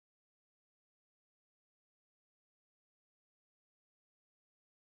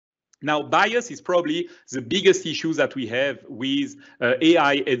Now, bias is probably the biggest issue that we have with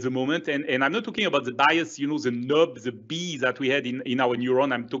AI at the moment. And I'm not talking about the bias, you know, the nub, the B that we had in our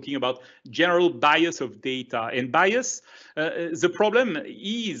neuron. I'm talking about general bias of data. And bias, the problem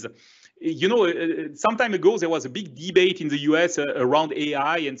is, you know, some time ago, there was a big debate in the US around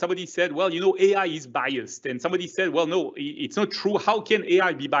AI, and somebody said, well, you know, AI is biased. And somebody said, well, no, it's not true. How can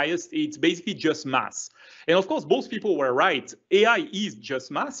AI be biased? It's basically just math. And of course, both people were right. AI is just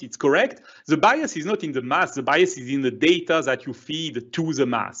math. It's correct. The bias is not in the math. The bias is in the data that you feed to the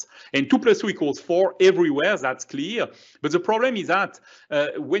math. And 2 + 2 = 4 everywhere. That's clear. But the problem is that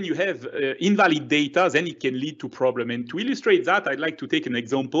when you have invalid data, then it can lead to problem. And to illustrate that, I'd like to take an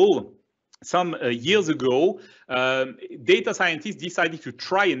example. Some years ago, data scientists decided to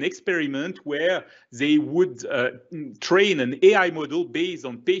try an experiment where they would train an AI model based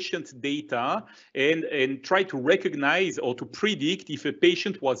on patient data and try to recognize or to predict if a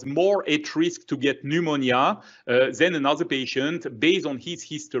patient was more at risk to get pneumonia than another patient based on his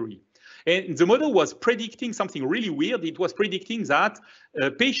history. And the model was predicting something really weird. It was predicting that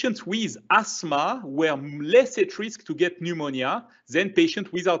patients with asthma were less at risk to get pneumonia than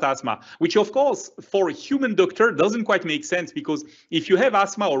patients without asthma, which of course for a human doctor doesn't quite make sense, because if you have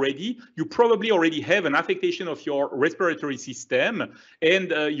asthma already, you probably already have an affectation of your respiratory system,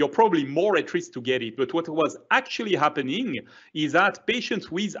 and you're probably more at risk to get it. But what was actually happening is that patients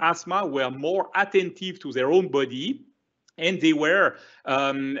with asthma were more attentive to their own body, and they were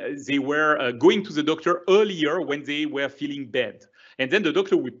going to the doctor earlier when they were feeling bad. And then the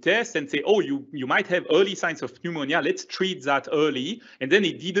doctor would test and say, oh, you might have early signs of pneumonia. Let's treat that early. And then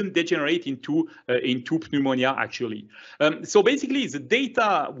it didn't degenerate into pneumonia, actually. So basically, the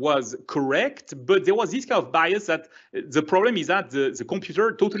data was correct, but there was this kind of bias that the problem is that the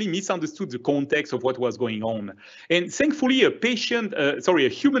computer totally misunderstood the context of what was going on. And thankfully, a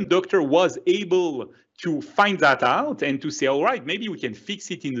human doctor was able to find that out and to say, all right, maybe we can fix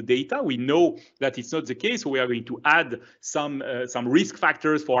it in the data. We know that it's not the case, so we are going to add some risk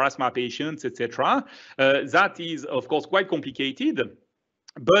factors for asthma patients, etc. That is, of course, quite complicated.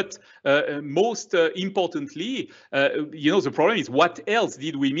 But most importantly, the problem is, what else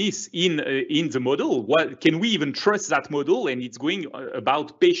did we miss in the model? What can we even trust that model? And it's going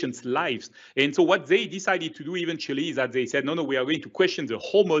about patients' lives. And so what they decided to do eventually is that they said, no, we are going to question the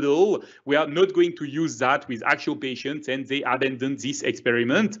whole model. We are not going to use that with actual patients, and they abandoned this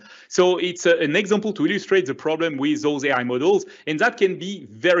experiment. So it's an example to illustrate the problem with those AI models, and that can be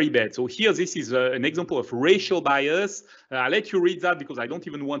very bad. So here, this is an example of racial bias. I'll let you read that because I don't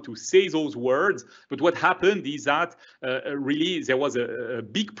even want to say those words. But what happened is that really there was a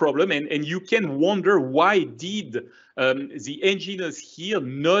big problem, and you can wonder, why did the engineers here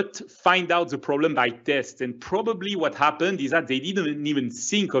not find out the problem by test? And probably what happened is that they didn't even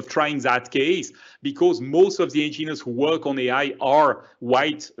think of trying that case, because most of the engineers who work on AI are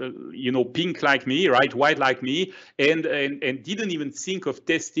white, pink like me, right, white like me, and didn't even think of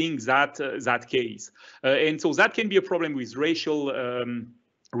testing that case. And so that can be a problem with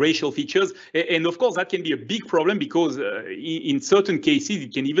racial features. And of course, that can be a big problem, because in certain cases,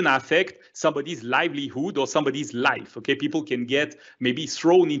 it can even affect somebody's livelihood or somebody's life. Okay, people can get maybe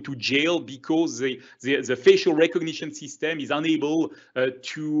thrown into jail because the facial recognition system is unable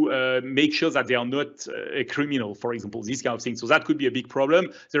to make sure that they are not a criminal, for example, this kind of thing. So that could be a big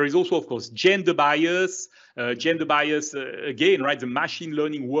problem. There is also, of course, gender bias. Again, right, the machine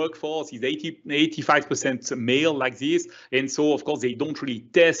learning workforce is 85% male like this. And so, of course, they don't really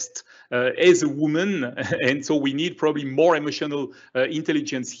test as a woman. And so we need probably more emotional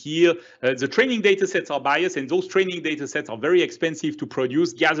intelligence here. The training data sets are biased, and those training data sets are very expensive to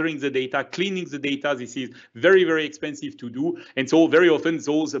produce. Gathering the data, cleaning the data, this is very, very expensive to do. And so very often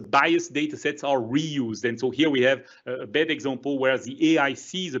those biased data sets are reused. And so here we have a bad example where the AI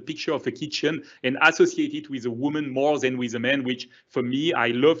sees a picture of a kitchen and associates it with a woman more than with a man, which for me, I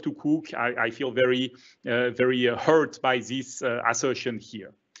love to cook. I feel very, very hurt by this assertion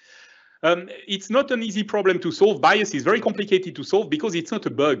here. It's not an easy problem to solve. Bias is very complicated to solve because it's not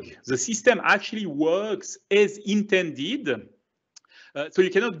a bug. The system actually works as intended. So you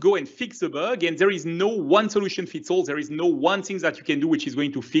cannot go and fix the bug, and there is no one solution fits all. There is no one thing that you can do which is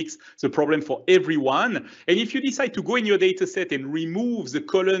going to fix the problem for everyone. And if you decide to go in your data set and remove the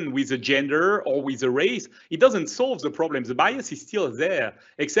column with the gender or with the race, it doesn't solve the problem. The bias is still there,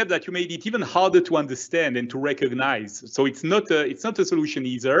 except that you made it even harder to understand and to recognize. So it's not a solution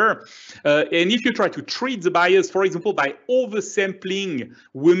either. And if you try to treat the bias, for example, by oversampling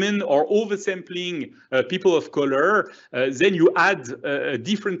women or oversampling people of color, then you add a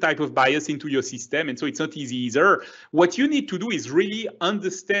different type of bias into your system, and so it's not easy either. What you need to do is really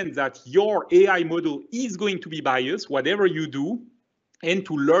understand that your AI model is going to be biased, whatever you do, and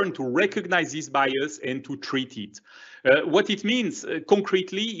to learn to recognize this bias and to treat it. What it means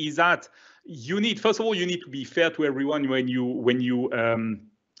concretely is that first of all, you need to be fair to everyone when you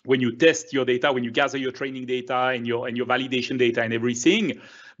test your data, when you gather your training data and your validation data and everything.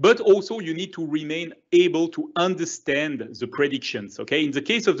 But also you need to remain able to understand the predictions, okay? In the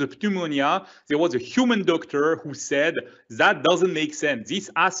case of the pneumonia, there was a human doctor who said, that doesn't make sense. This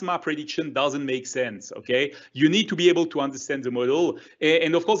asthma prediction doesn't make sense, okay? You need to be able to understand the model.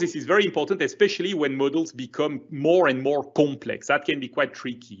 And of course, this is very important, especially when models become more and more complex. That can be quite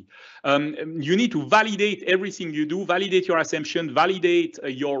tricky. You need to validate everything you do, validate your assumption, validate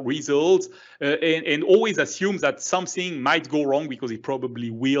your results, and always assume that something might go wrong because it probably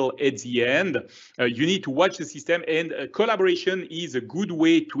will at the end. You need to watch the system, and collaboration is a good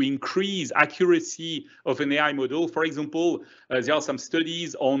way to increase accuracy of an AI model. For example, there are some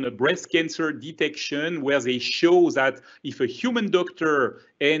studies on breast cancer detection where they show that if a human doctor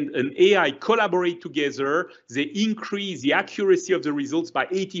and an AI collaborate together, they increase the accuracy of the results by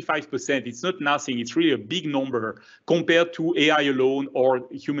 85%. It's not nothing. It's really a big number compared to AI alone or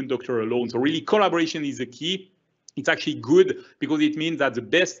human doctor alone. So really collaboration is the key. It's actually good because it means that the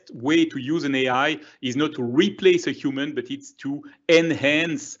best way to use an AI is not to replace a human, but it's to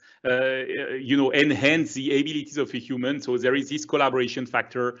enhance enhance the abilities of a human. So there is this collaboration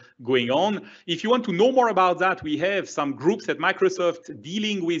factor going on. If you want to know more about that, we have some groups at Microsoft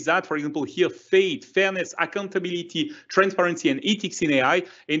dealing with that. For example, here, FATE, Fairness, Accountability, Transparency, and Ethics in AI.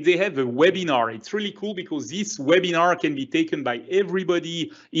 And they have a webinar. It's really cool because this webinar can be taken by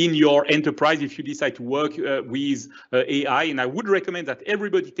everybody in your enterprise if you decide to work with AI. And I would recommend that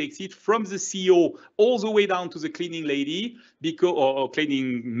everybody takes it, from the CEO all the way down to the cleaning lady, or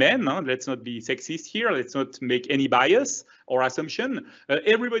cleaning man. Let's not be sexist here. Let's not make any bias or assumption.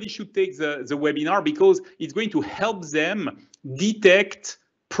 Everybody should take the webinar because it's going to help them detect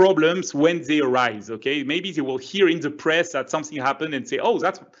problems when they arise, okay? Maybe they will hear in the press that something happened and say, oh,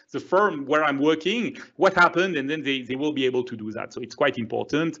 that's the firm where I'm working. What happened? And then they will be able to do that. So it's quite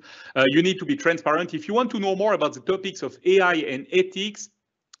important. You need to be transparent. If you want to know more about the topics of AI and ethics,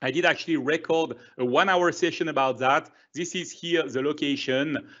 I did actually record a 1-hour session about that. This is here the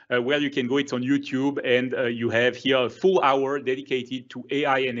location where you can go. It's on YouTube, and you have here a full hour dedicated to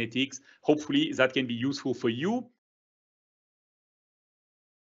AI and ethics. Hopefully that can be useful for you.